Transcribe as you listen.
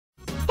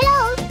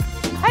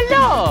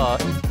Hello!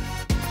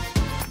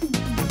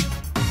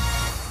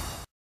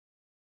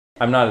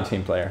 I'm not a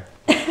team player.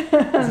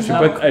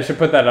 I should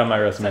put that on my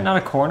resume. Is that not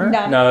a corner?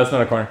 No, that's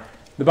not a corner.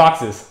 The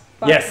boxes.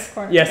 Yes.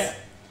 Corner. Yes.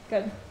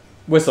 Okay. Good.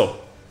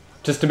 Whistle.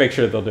 Just to make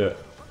sure they'll do it.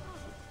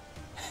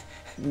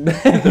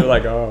 They're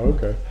like, oh,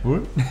 okay.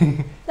 What?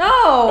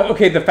 No!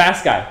 Okay, the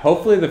fast guy.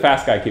 Hopefully the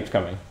fast guy keeps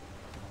coming.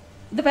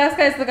 The fast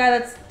guy's the guy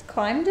that's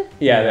climbed?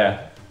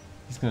 Yeah.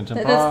 He's gonna jump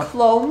That's off.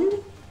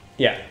 cloned?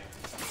 Yeah.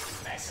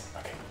 Nice.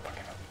 Okay.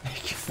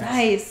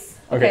 Nice.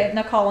 Okay. Okay,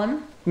 now call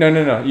him.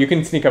 No. You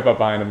can sneak up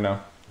behind him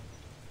now.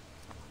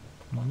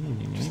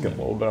 Just get a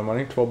little bit of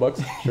money. 12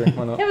 bucks. Sure,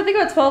 why not? Yeah, but think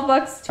about 12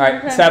 bucks.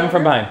 Alright, stab him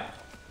from behind.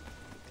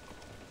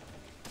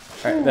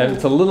 Alright, then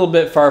it's a little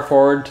bit far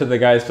forward to the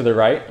guys to the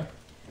right.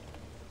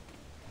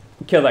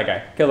 Kill that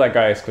guy. Kill that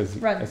guy as close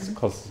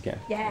as you can.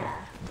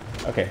 Yeah.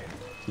 Okay,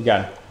 you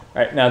got him.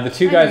 Alright, now the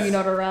two I know guys. you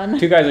know to run.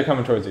 Two guys are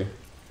coming towards you.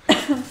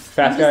 Fast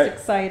I'm guy. just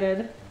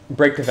excited.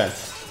 Break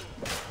defense.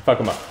 Fuck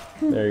him up.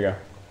 There you go.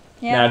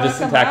 Yeah, now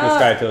just attack this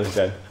guy till he's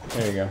dead.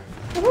 There you go.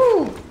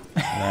 Woohoo!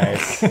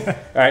 Nice.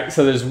 Alright,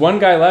 so there's one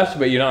guy left,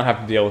 but you don't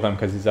have to deal with him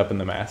because he's up in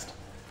the mast.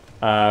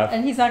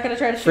 And he's not going to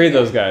try to shoot Free you?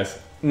 those guys.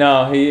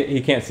 No,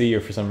 he can't see you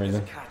for some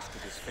reason.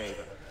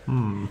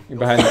 You're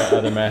behind that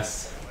other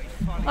mast.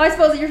 Oh, I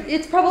suppose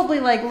it's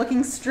probably like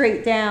looking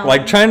straight down.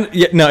 Like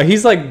no,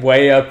 he's like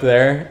way up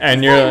there,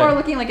 and He's you're more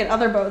looking like at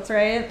other boats,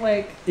 right?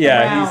 Like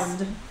yeah,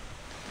 around.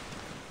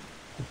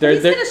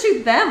 he's gonna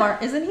shoot them,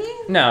 isn't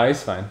he? No,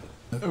 he's fine.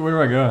 Where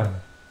do I go?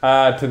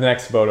 To the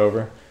next boat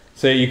over.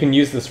 So you can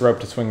use this rope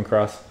to swing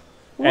across,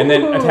 and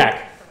then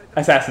attack,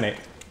 assassinate.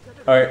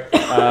 All right.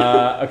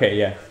 Okay,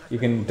 yeah, you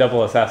can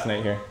double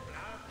assassinate here.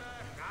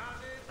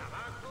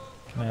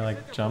 Can I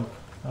like jump?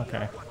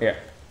 Okay. Yeah.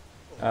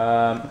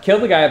 Kill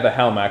the guy at the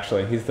helm.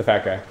 Actually, he's the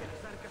fat guy.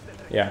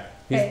 Yeah.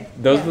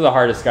 Those are the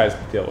hardest guys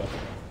to deal with.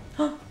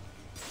 All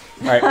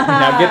right.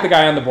 Now get the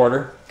guy on the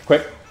border.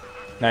 Quick.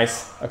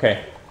 Nice.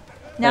 Okay.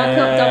 Now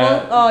kill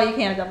double. Oh, you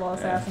can't double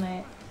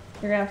assassinate.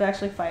 You're gonna have to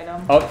actually fight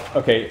him. Oh,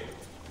 okay.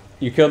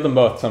 You killed them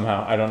both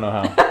somehow. I don't know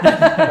how.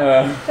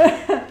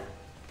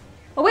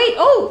 Oh wait!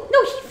 Oh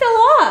no, he fell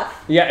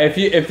off. Yeah,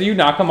 if you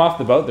knock them off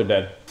the boat, they're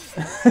dead.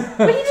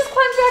 But he just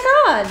climbed back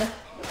on.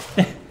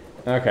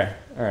 Okay.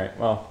 All right.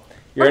 Well,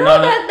 You're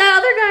that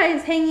other guy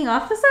is hanging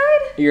off the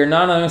side? You're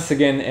anonymous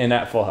again and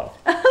at full health.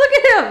 Look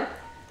at him!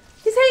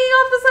 He's hanging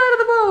off the side of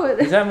the boat.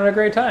 He's having a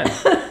great time.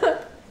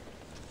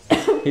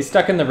 He's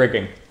stuck in the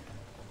rigging.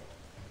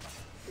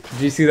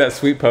 Did you see that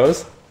sweet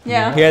pose?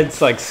 Yeah. He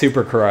had like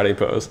super karate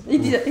pose. He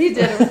did.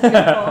 It was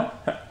beautiful.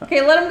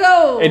 Okay, let him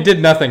go. It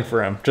did nothing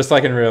for him, just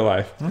like in real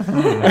life.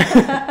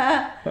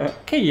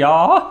 Okay,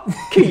 y'all.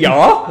 Okay,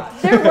 y'all.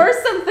 There were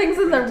some things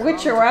in The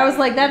Witcher where I was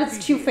like, that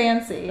is too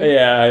fancy.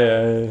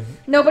 Yeah.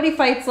 Nobody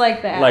fights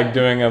like that. Like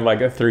doing a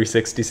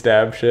 360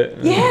 stab shit.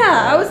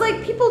 Yeah, I was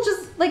like, people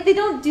just like they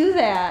don't do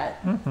that.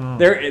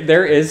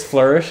 There is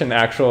flourish and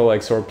actual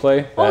like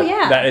swordplay.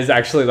 That is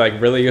actually like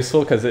really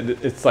useful because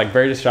it's like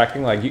very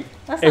distracting. Like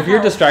if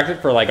you're distracted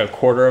for like a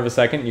quarter of a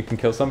second, you can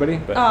kill somebody.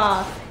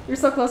 But you're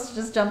so close to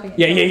just jumping.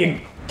 Yeah.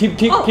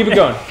 Keep it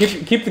going.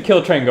 Keep the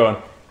kill train going.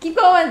 Keep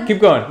going. Keep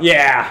going.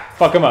 Yeah.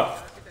 Fuck him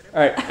up. All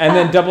right, and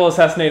then double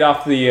assassinate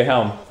off the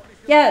helm.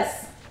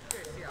 Yes.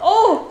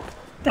 Oh,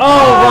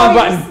 wrong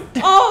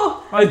button.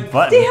 Wrong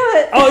button. Damn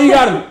it. Oh, you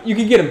got him. You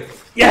can get him.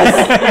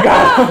 Yes, you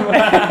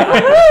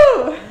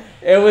got him.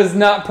 It was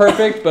not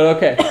perfect, but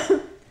okay.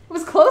 It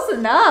was close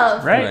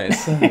enough. Right.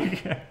 Nice.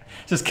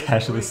 Just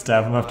casually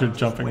stab him after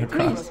jumping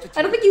across.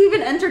 I don't think you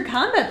even entered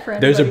combat for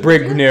There's a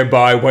brig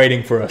nearby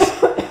waiting for us.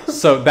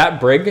 So that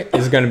brig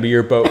is going to be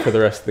your boat for the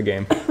rest of the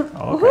game.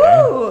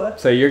 Okay.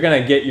 So you're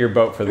going to get your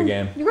boat for the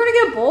game. You're going to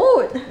get a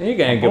boat. You're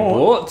going to get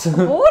boat.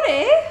 Boat,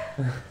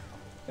 eh?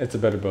 It's a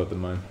better boat than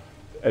mine,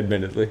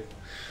 admittedly.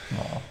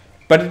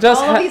 But it does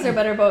All of these are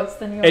better boats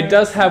than yours. It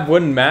does have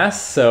wooden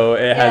masts, so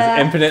it has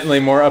infinitely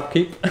more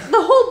upkeep. The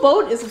whole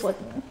boat is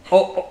wooden.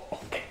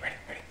 Okay, ready.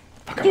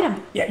 Get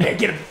him. Yeah,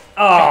 get him.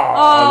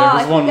 Oh, there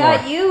was one more.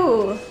 Got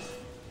you.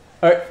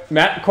 All right,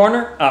 Matt,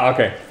 corner. Oh,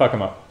 okay, fuck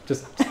him up.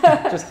 Just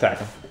attack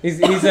him.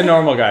 He's a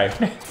normal guy.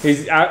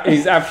 He's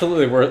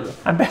absolutely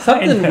worth.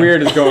 Something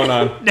weird is going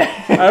on.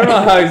 I don't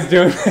know how he's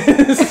doing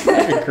this. It's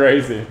fucking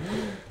crazy.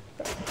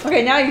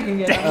 Okay, now you can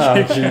get him.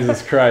 Oh,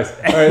 Jesus Christ.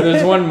 All right,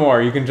 there's one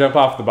more. You can jump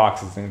off the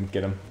boxes and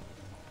get him.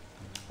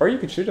 Or you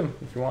can shoot him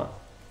if you want.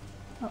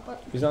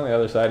 He's on the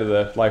other side of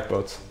the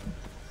lifeboats.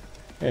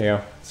 There you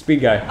go.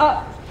 Speed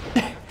guy.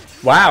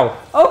 Wow.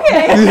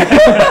 Okay.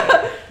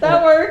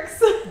 That works.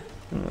 Oh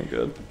my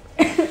god.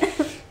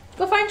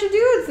 Go find your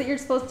dudes that you're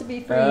supposed to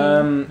be free.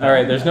 All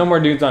right, there's no more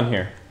dudes on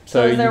here.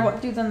 So is there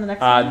dudes on the next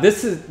one?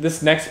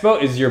 This next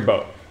boat is your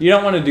boat. You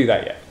don't want to do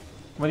that yet.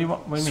 What do you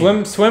want? What do you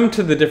mean? Swim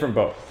to the different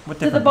boat. What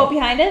to the boat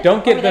behind it?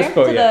 Don't get this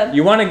boat yet.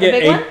 You want to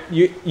get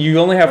you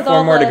only have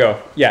 4 more to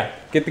go. Yeah,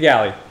 get the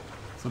galley.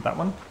 So that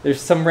one?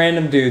 There's some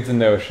random dudes in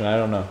the ocean. I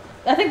don't know.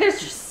 I think they're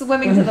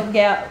swimming to the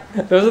gap.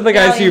 Those are the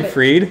guys you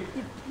freed.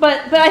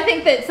 But I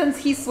think that since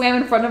he swam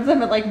in front of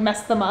them, it like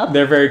messed them up.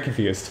 They're very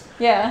confused.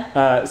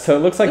 Yeah. So it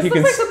looks like this you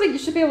can. Looks like something you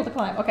should be able to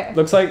climb. Okay.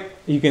 Looks like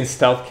you can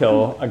stealth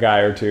kill a guy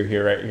or two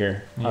here, right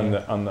here on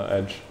the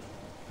edge.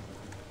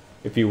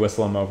 If you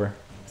whistle him over.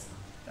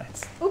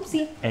 That's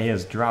Oopsie. A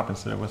is drop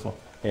instead of whistle.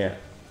 Yeah.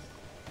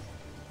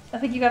 I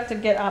think you have to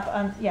get up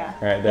on. Yeah.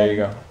 All right, there you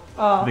go.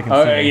 Oh.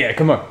 Yeah.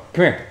 Come on.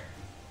 Come here.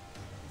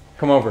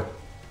 Come over.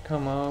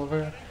 Come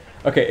over.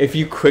 Okay, if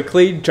you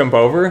quickly jump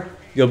over,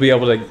 you'll be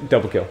able to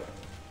double kill.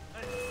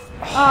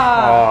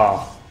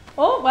 Oh,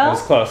 well. It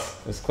was close.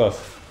 It was close.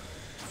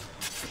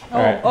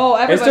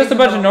 Everybody. It's just a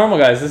bunch of normal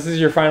guys. This is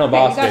your final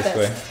boss,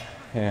 basically.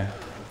 Yeah.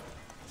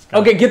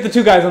 Okay, get the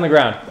two guys on the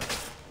ground.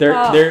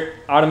 They're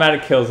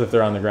automatic kills if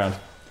they're on the ground.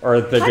 Or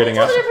if they're getting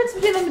up. What's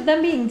the difference between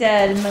them being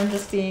dead and them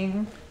just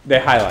being... They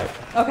highlight.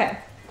 Okay.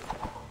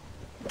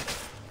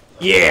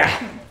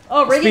 Yeah!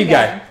 Oh, ringing Speed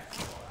guy.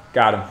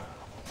 Got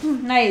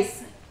him.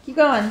 Nice. Keep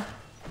going.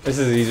 This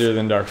is easier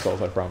than Dark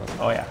Souls, I promise.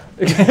 Oh, yeah.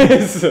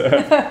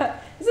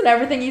 Isn't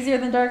everything easier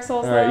than Dark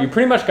Souls, though? Alright, you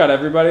pretty much got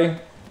everybody.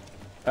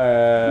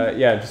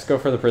 Yeah, just go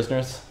for the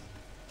prisoners.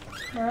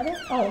 Where are they?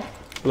 Oh.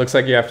 Looks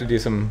like you have to do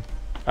some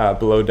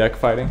below deck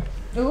fighting.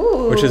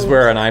 Ooh. Which is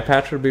where an eye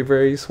patch would be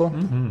very useful.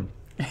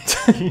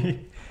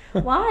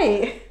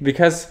 Why?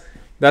 Because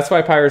that's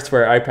why pirates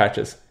wear eye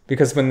patches.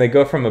 Because when they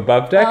go from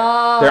above deck,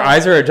 their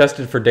eyes are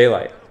adjusted for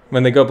daylight.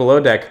 When they go below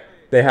deck,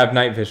 they have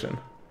night vision.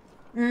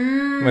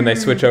 When they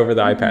switch over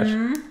the eye patch.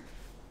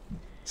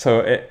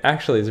 So it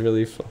actually is really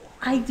useful.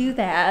 I do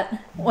that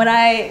when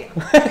I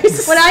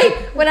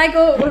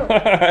go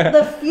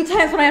the few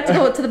times when I have to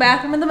go to the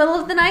bathroom in the middle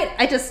of the night.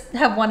 I just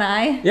have one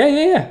eye.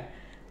 Yeah.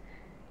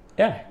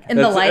 In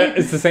the light.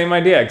 It's the same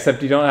idea,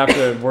 except you don't have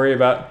to worry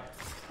about.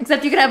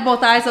 Except you can have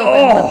both eyes open,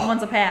 but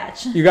one's a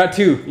patch. You got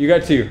two.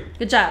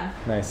 Good job.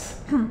 Nice.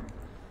 All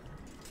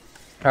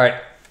right,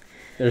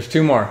 there's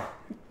two more.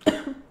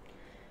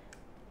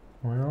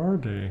 Where are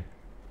they?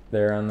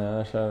 They're on the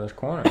other side of this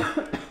corner.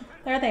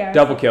 There they are.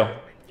 Double kill,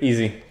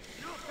 easy.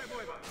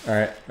 All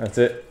right, that's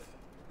it.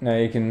 Now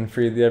you can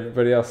free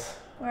everybody else.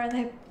 Where are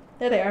they?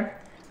 There they are.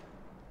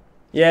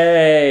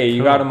 Yay!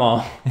 You got them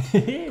all.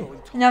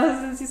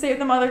 Now, since you saved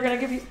them all, they're gonna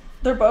give you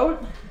their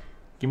boat.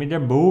 Give me their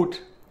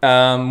boat.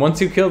 Once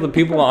you kill the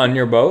people on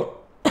your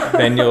boat,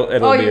 then it'll be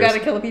you yours. gotta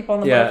kill the people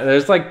on the boat. Yeah,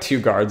 there's like 2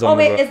 guards on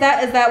the boat. Is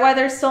that why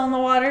they're still in the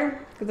water?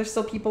 Because there's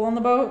still people on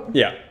the boat.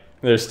 Yeah,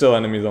 there's still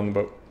enemies on the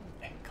boat.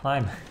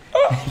 Climb.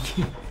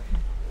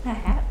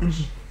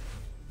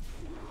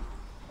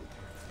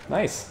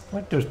 Nice.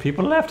 What? There's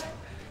people left?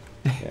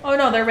 Yeah. Oh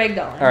no, they're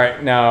ragdolling. All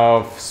right,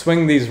 now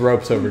swing these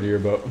ropes over to your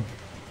boat.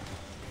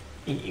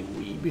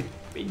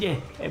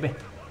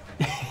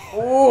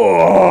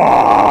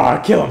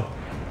 Oh, kill him.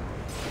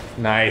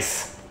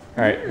 Nice.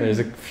 All right, there's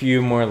a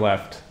few more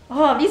left.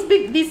 Oh,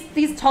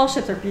 these tall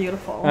ships are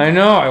beautiful. I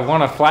know. I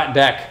want a flat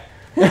deck.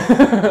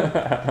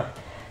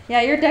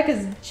 Yeah, your deck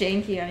is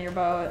janky on your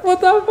boat. What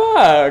the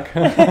fuck?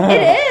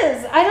 It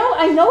is.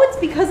 I know it's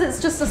because it's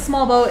just a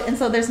small boat, and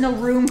so there's no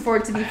room for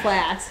it to be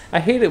flat. I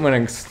hate it when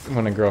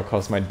a girl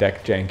calls my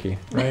deck janky.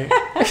 Right?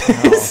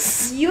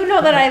 Oh. You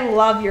know that I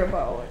love your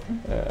boat.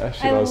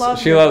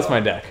 She loves my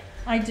deck.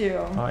 I do.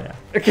 Oh, yeah.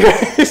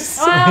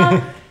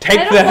 Well,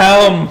 take the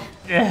helm.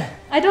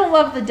 I don't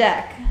love the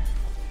deck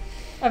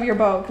of your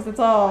boat because it's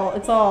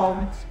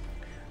all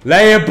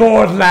lay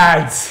aboard,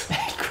 lads.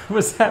 What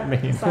does that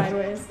mean?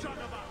 sideways.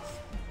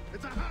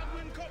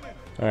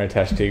 All right,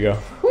 Tashtigo.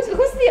 Who's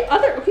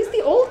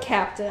the old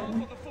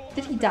captain?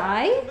 Did he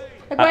die?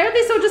 Like, why are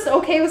they so just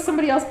okay with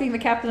somebody else being the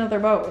captain of their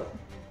boat?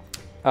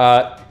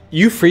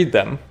 You freed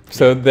them,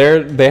 so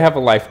they have a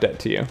life debt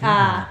to you.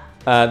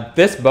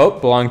 This boat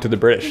belonged to the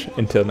British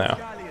until now.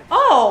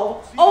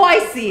 Oh, I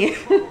see.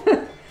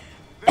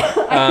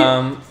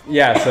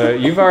 Yeah, so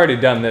you've already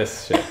done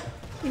this shit.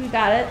 You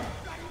got it.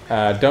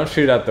 Don't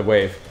shoot at the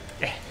wave.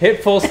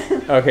 Hit full.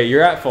 Okay,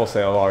 you're at full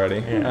sail already.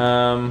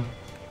 Yeah.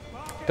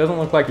 Doesn't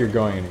look like you're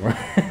going anywhere.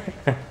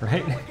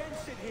 Right?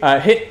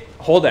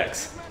 Hold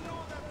X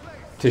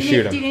to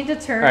shoot him. Do you need to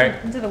turn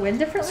into the wind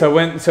differently? So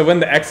when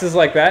the X is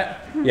like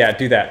that, yeah,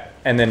 do that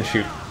and then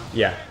shoot.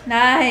 Yeah.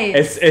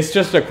 Nice. It's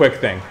just a quick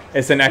thing.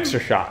 It's an extra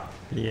shot.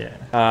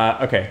 Yeah.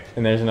 Okay,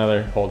 and there's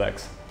another hold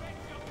X.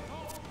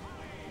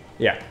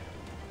 Yeah.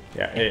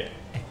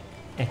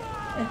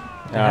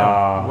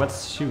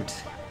 What's shoot?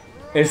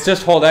 It's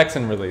just hold X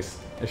and release.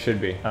 It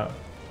should be. Oh.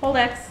 Hold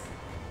X.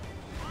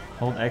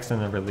 Hold X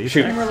and then release.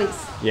 Shoot. And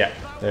release. Yeah,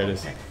 there it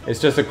is. It's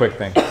just a quick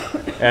thing.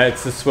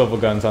 It's the swivel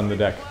guns on the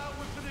deck.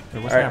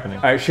 What's happening?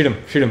 All right, shoot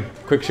him.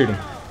 Quick shoot him.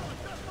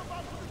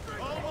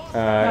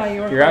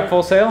 You're at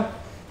full sail?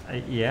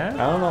 Yeah.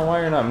 I don't know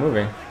why you're not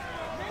moving.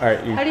 All right,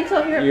 how do you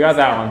tell if you're at you got full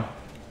that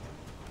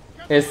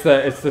sail?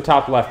 one. It's the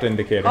top left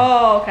indicator.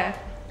 Oh, okay.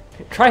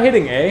 Try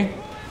hitting A.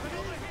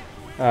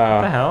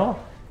 What the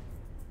hell?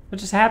 What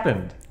just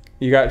happened?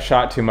 You got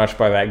shot too much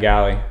by that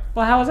galley.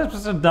 Well, how was I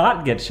supposed to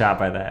not get shot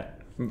by that?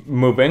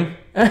 Moving.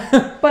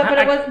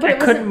 I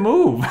couldn't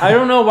move. I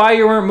don't know why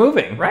you weren't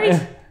moving.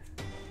 Right?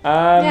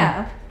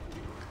 Yeah.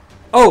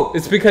 Oh,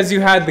 it's because you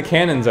had the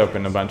cannons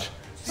open a bunch.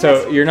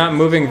 So you're not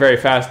moving very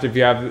fast if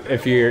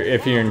you're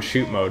in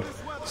shoot mode.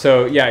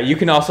 So yeah, you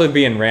can also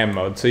be in ram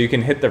mode. So you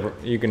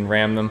can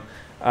ram them.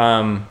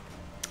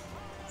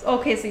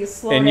 Okay, so you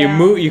slow and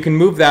down. you can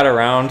move that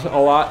around a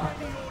lot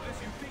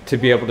to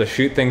be able to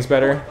shoot things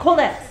better. Hold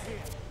X.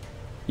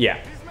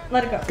 Yeah.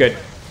 Let it go. Good.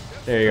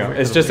 There you go.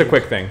 It's just a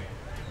quick thing.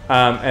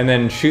 And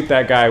then shoot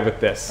that guy with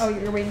this. Oh,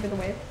 you're waiting for the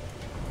wave.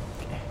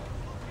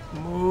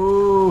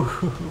 Ooh.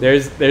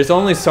 There's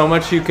only so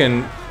much you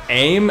can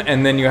aim,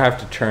 and then you have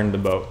to turn the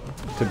boat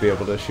to be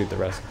able to shoot the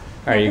rest.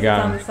 All right, you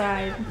got him. On the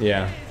side.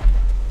 Yeah.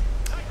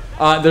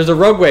 There's a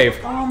rogue wave.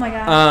 Oh my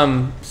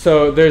god.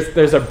 So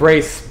there's a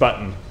brace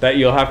button that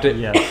you'll have to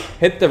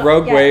hit the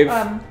rogue wave.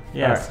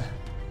 Yes.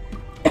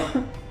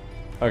 Right.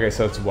 Okay,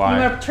 so it's Y.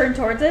 You want to turn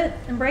towards it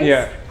and brace?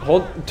 Yeah.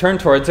 Turn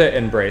towards it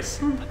and brace.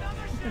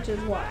 Which is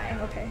Y.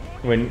 Okay.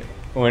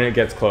 When it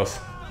gets close.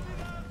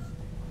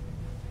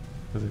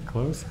 Was it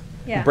close?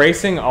 Yeah.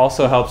 Bracing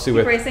also helps you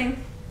with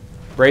bracing.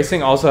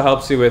 Bracing also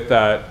helps you with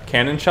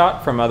cannon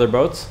shot from other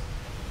boats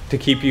to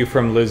keep you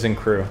from losing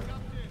crew.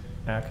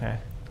 Okay.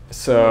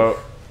 So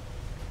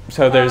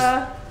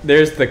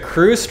there's the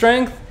crew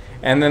strength,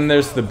 and then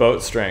there's the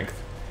boat strength.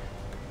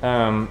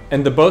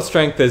 And the boat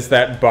strength is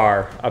that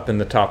bar up in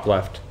the top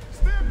left.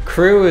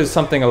 Crew is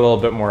something a little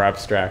bit more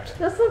abstract.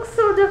 This looks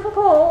so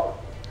difficult.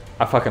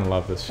 I fucking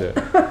love this shit.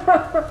 Stay.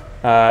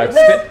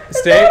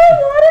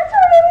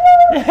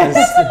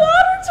 It's a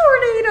water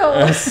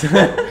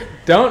tornado.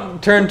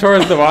 Don't turn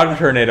towards the water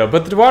tornado,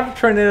 but the water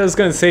tornado is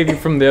going to save you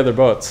from the other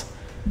boats.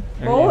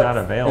 They're not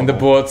available. And the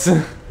boats.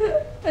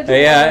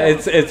 Yeah,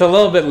 it's a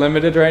little bit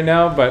limited right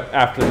now, but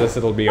after this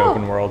it'll be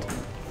open world.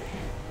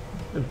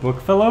 The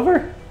book fell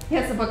over?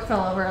 Yes, the book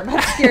fell over.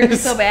 That scared me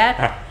so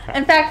bad.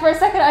 In fact, for a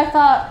second I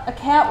thought a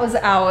cat was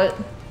out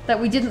that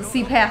we didn't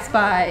see pass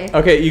by.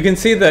 Okay, you can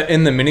see that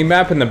in the mini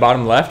map in the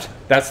bottom left,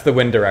 that's the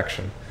wind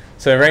direction.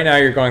 So right now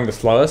you're going the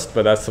slowest,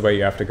 but that's the way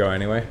you have to go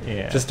anyway.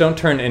 Yeah. Just don't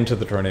turn into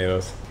the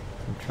tornadoes.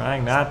 I'm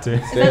trying not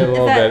to. Stay a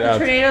little bit the out.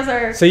 tornadoes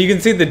are. So you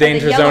can see the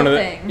danger the zone of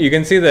thing. you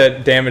can see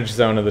the damage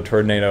zone of the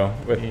tornado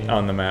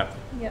on the map.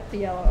 Yep, the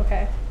yellow.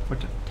 Okay. What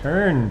to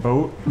turn,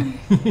 boat?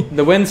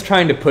 The wind's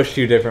trying to push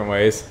you different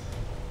ways.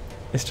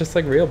 It's just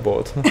like real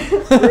boats. Real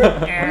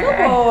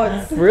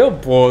boats. Real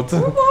boats.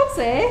 Real boats,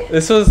 eh?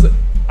 This was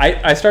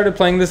I started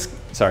playing this.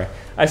 Sorry,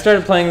 I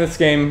started playing this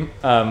game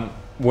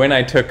when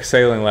I took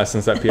sailing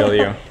lessons at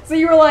PLU. So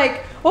you were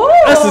like, oh,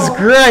 This is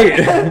great.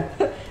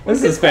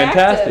 This is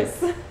fantastic.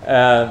 Practice.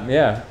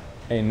 Yeah.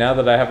 And now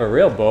that I have a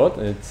real boat,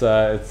 it's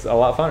a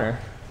lot funner.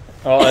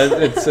 Well,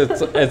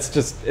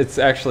 it's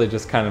actually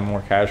just kind of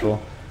more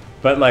casual.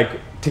 But like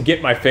to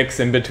get my fix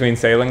in between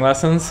sailing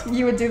lessons,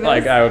 You would do this.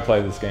 like I would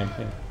play this game.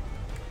 Yeah.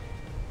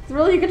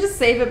 Really, you could just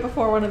save it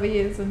before one of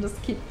these and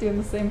just keep doing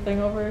the same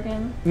thing over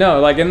again. No,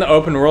 like in the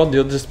open world,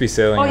 you'll just be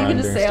sailing Oh, around. you can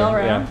just doing sail stuff.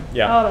 around.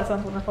 Yeah. Oh, that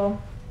sounds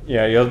wonderful.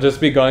 Yeah, you'll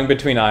just be going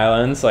between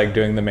islands, like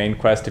doing the main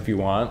quest if you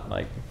want.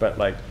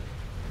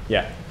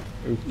 Yeah.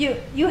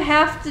 You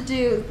have to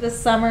do the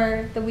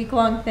summer, the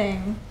week-long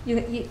thing.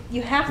 You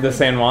have to. The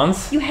San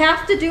Juans? You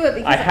have to do it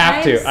because I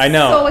have to. I'm I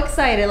know. So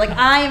excited! Like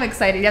I am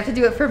excited. You have to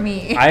do it for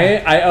me.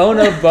 I own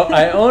a boat.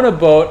 I own a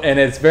boat, and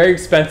it's very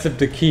expensive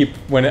to keep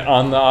when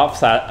on the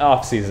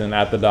off season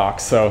at the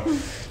docks. So,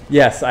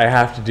 yes, I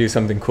have to do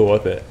something cool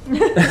with it.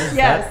 Yes.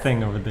 That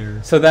thing over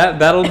there. So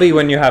that'll be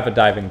when you have a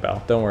diving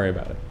bell. Don't worry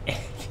about it.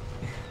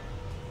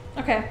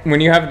 Okay.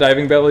 When you have a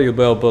diving bell, you'll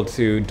be able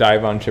to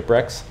dive on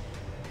shipwrecks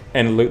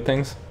and loot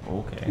things.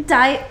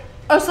 Okay.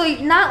 Oh, so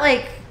not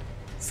like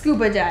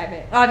scuba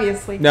diving,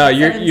 obviously. No,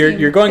 17,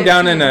 you're going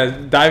down in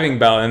 15. a diving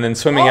bell and then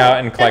swimming out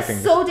and collecting.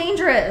 That's so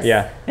dangerous.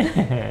 Yeah.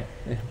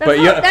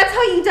 That's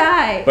how you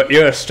die. But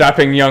you're a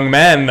strapping young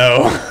man,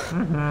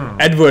 though.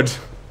 Edward.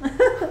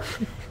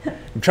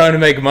 I'm trying to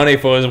make money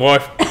for his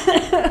wife.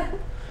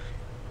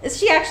 Is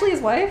she actually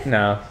his wife?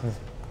 No, it's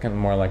kind of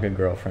more like a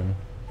girlfriend.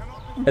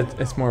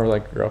 It's more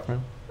like a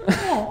girlfriend.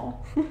 Oh.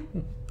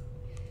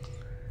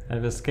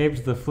 I've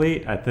escaped the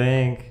fleet, I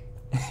think.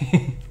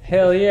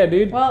 Hell yeah,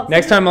 dude. Well,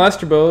 next time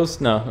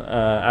TheLesterBros. No,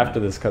 after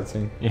this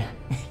cutscene.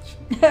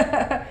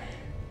 Yeah.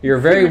 You're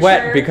very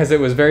wet Premature. because it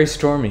was very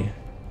stormy.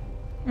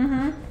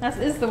 Mm-hmm. That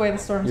is the way the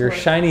storms You're work.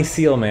 shiny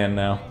seal man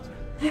now.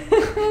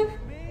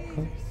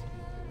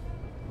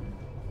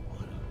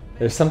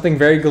 There's something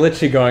very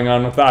glitchy going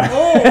on with that.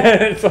 Oh.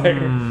 It's like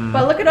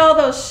But look at all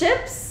those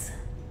ships.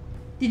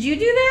 Did you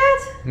do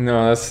that?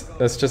 no,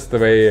 that's just the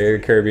way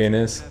Caribbean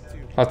is.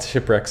 Lots of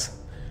shipwrecks.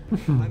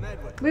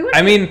 We went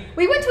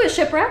to a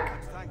shipwreck.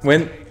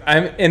 When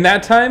I'm in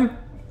that time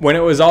when it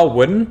was all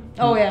wooden.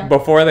 Oh yeah.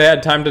 Before they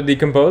had time to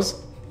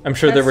decompose, I'm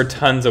sure there were That's-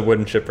 tons of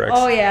wooden shipwrecks.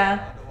 Oh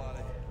yeah.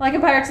 Like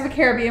in Pirates of the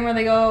Caribbean where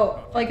they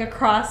go like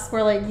across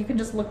where like you can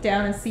just look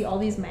down and see all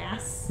these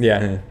masts.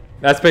 Yeah,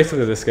 that's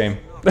basically this game.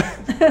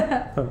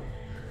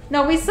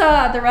 No, we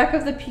saw the wreck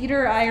of the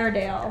Peter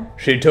Iredale.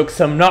 She took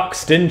some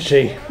knocks, didn't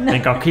she?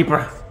 Think I'll keep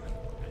her.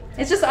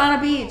 It's just on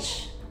a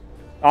beach.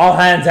 All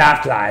hands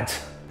aft,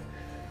 lads.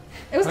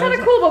 It was kind of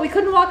cool, but we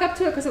couldn't walk up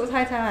to it because it was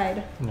high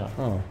tide. No.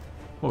 Oh.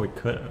 Well, we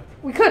could have.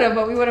 We could have,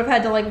 but we would have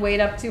had to like wait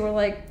up to or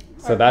like.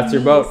 So that's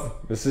your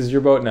boat. This is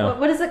your boat now.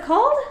 What is it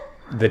called?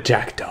 The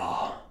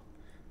Jackdaw.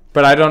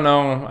 But I don't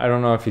know. I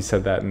don't know if he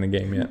said that in the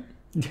game yet.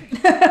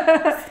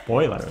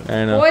 Spoilers.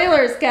 I know.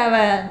 Spoilers,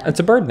 Kevin. It's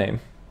a bird name.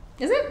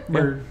 Is it?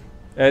 Bird.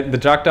 The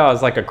Jackdaw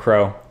is like a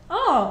crow.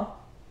 Oh.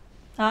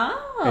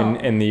 Oh.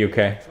 In the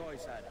UK.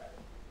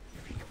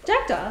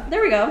 Jackdaw.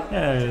 There we go.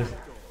 Yeah, it is.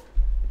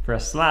 For a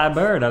sly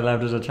bird I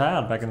loved as a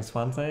child back in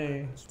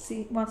Swansea.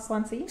 See, what's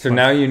Swansea? So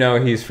now you know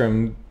he's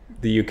from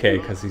the UK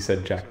because he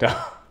said Jackdaw.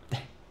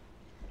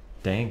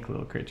 Dank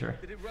little creature.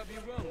 Did it rub you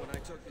wrong when I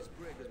took this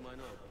brig as mine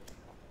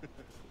own?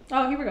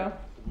 Oh, here we go.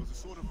 It was a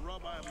sort of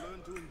rub I have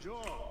learned to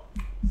enjoy,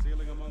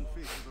 sailing among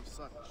fishes of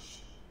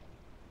such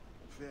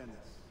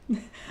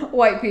fairness.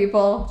 White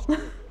people.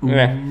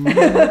 Yeah.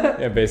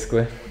 Yeah,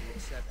 basically.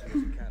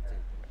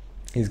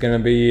 He's gonna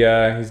be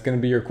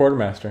your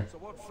quartermaster.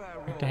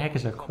 What the heck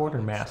is a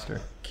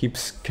quartermaster?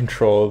 Keeps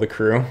control of the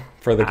crew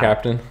for the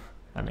captain.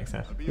 That makes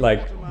sense.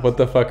 Like, what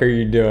the fuck are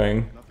you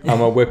doing? I'm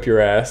gonna whip your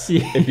ass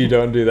if you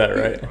don't do that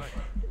right.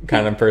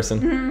 Kind of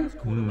person.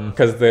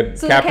 Because the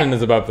captain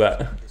is above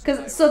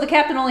that. So the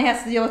captain only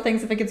has to deal with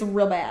things if it gets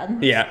real bad.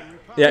 Yeah.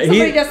 Yeah.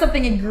 Somebody does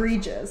something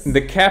egregious.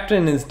 The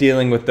captain is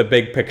dealing with the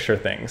big picture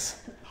things.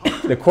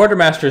 The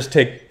quartermasters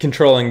take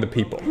controlling the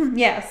people.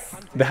 Yes.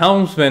 The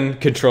helmsman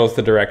controls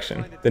the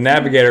direction. The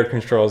navigator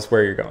controls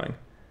where you're going.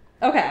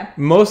 Okay.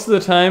 Most of the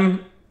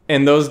time,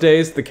 in those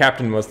days, the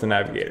captain was the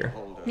navigator.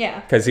 Yeah.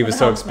 Because he was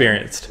so helmsman.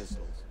 experienced.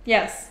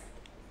 Yes.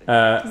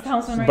 The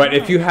helmsman right But now.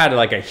 if you had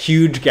like a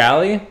huge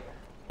galley,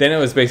 then it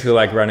was basically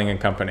like running a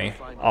company,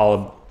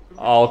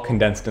 all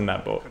condensed in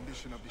that boat.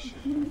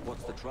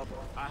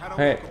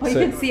 Alright, Well, you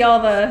can see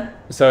all the.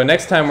 so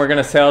next time we're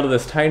gonna sail to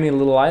this tiny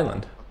little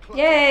island.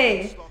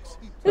 Yay!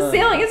 This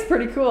sailing is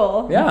pretty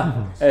cool.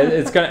 Yeah,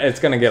 it's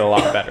gonna get a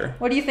lot better.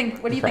 What do you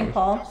think? What do you think,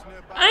 Paul?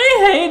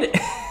 I hate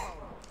it.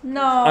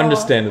 No.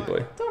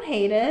 Understandably, Don't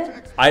hate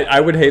it. I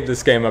would hate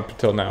this game up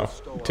until now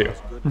too,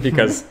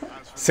 because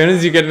as soon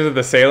as you get into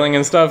the sailing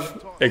and stuff,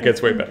 it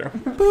gets way better.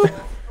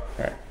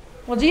 Alright.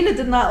 Well, Gina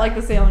did not like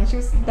the sailing. She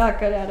was not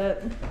good at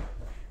it.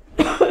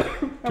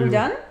 Are we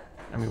done?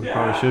 I mean, we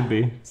probably should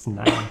be. It's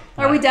 9.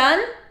 Are we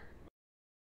done?